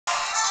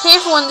Hey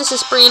everyone, this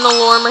is Brian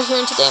Lorimer here,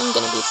 and today I'm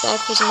going to be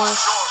back for some more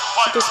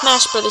Super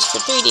Smash Brothers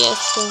for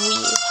 3DS and Wii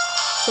U.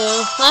 So,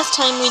 last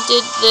time we did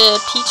the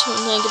Peach, and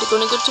now I'm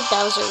going to go to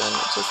Bowser one,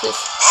 which is this.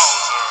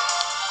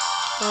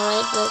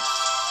 Alright, let's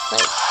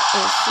fight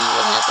and see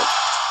what happens.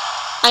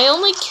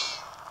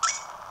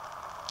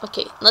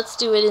 Okay, let's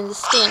do it in the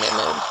standard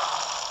mode.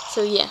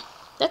 So yeah,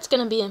 that's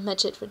going to be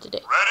much it for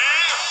today.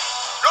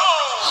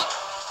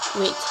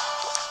 Wait,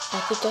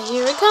 I think I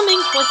hear it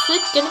coming. What's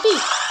it going to be?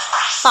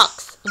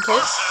 Fox, okay?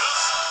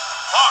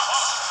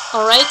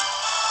 Alright,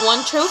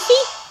 one trophy,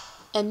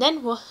 and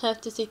then we'll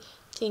have to see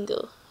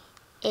Tingle.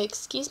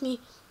 Excuse me.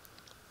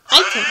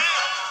 Item.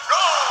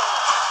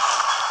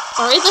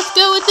 Alright, let's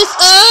go with this.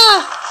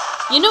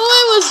 You know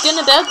I was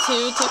about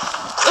to.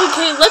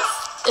 Okay,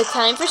 it's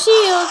time for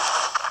shield.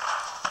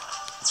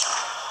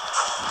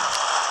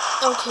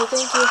 Okay,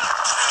 thank you.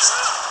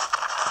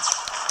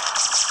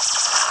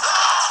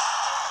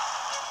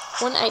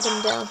 One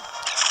item down.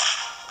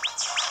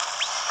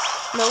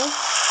 No.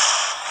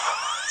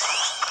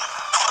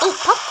 Oh,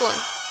 popcorn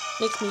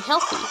makes me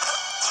healthy.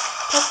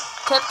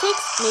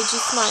 Cupcakes made you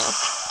smile.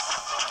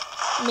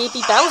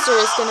 Maybe Bowser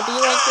is gonna be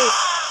like this.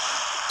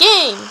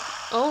 Game!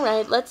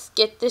 Alright, let's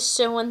get this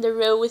show on the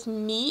road with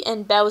me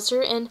and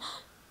Bowser and,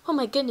 oh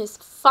my goodness,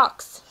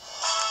 Fox.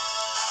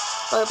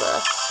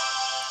 Barbara.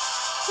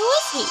 Who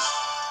is he?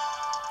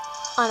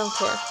 I don't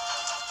care.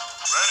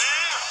 Ready,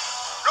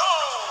 go!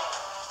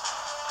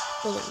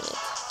 Wait a minute.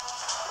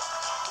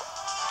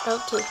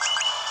 Okay.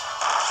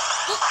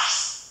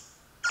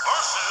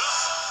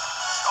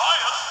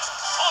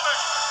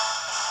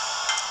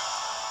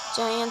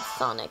 Giant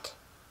Sonic.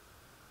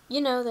 You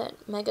know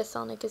that Mega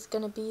Sonic is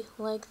gonna be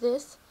like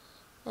this.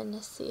 And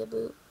let's see a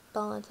blue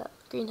ball on top.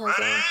 Greenhouse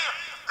zone.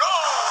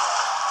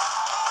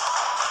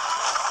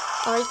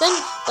 Alright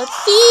then, let's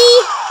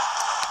see!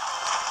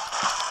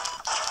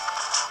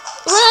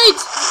 Right!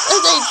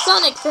 Okay,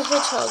 Sonic the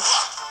Hedgehog.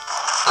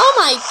 Oh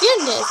my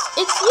goodness,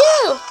 it's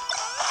you!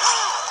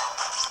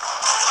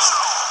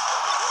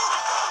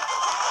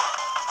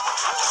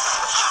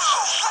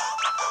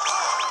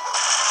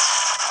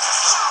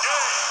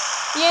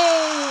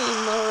 Yay!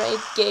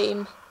 Alright,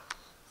 game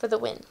for the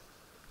win.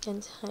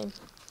 And time.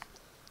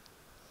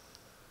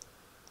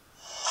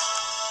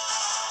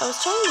 I was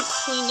trying to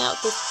clean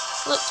out this.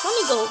 Look,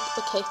 20 gold.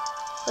 Okay,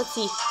 let's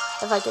see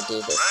if I could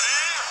do this.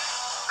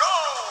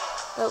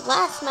 The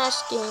last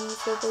Smash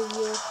games of the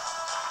year.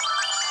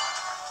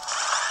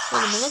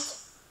 Wait a minute.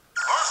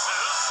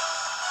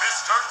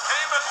 Mr.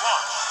 Game &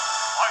 Watch.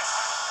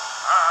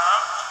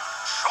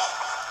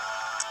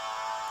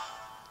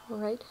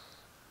 Alright.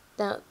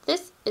 Now,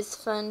 this is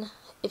fun.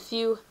 If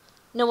you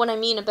know what I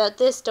mean about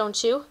this,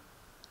 don't you?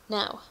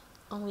 Now,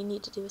 all we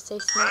need to do is say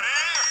smart.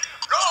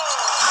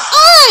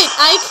 Alright,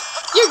 Ike!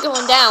 You're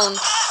going down.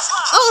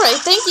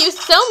 Alright, thank you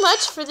so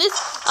much for this.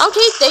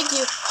 Okay, thank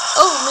you.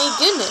 Oh my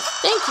goodness.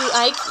 Thank you,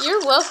 Ike.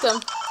 You're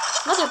welcome.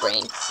 Mother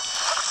Brain.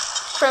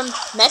 From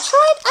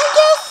Metroid, I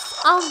guess?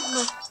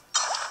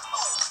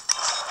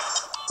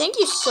 Thank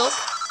you, Shulk.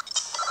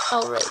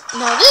 Alright,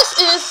 now this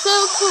is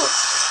so cool.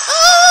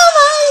 Oh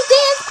my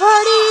dance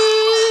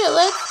party!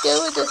 Let's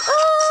go with this.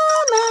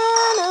 Oh,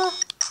 mana.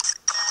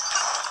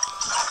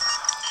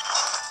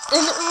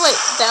 And wait,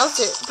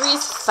 Bowser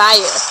breathes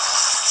fire.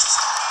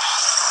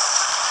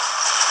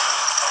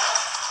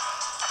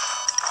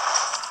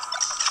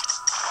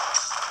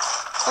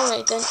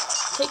 Alright then,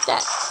 take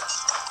that.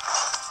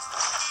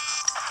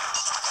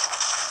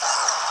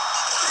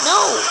 No!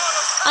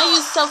 I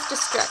use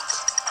self-destruct.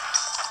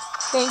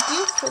 Thank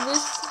you for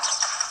this.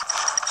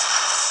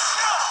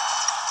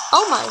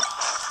 Oh my.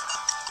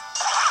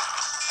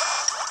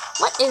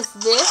 What is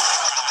this?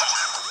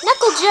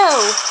 Knuckle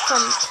Joe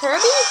from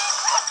Kirby?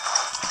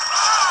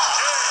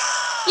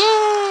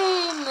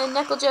 Yay!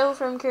 Knuckle Joe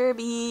from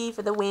Kirby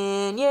for the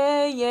win.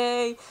 Yay,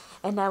 yay.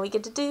 And now we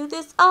get to do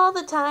this all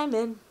the time,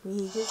 and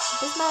we just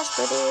Super Smash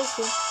Brothers.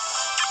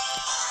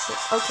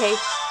 Okay,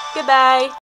 goodbye.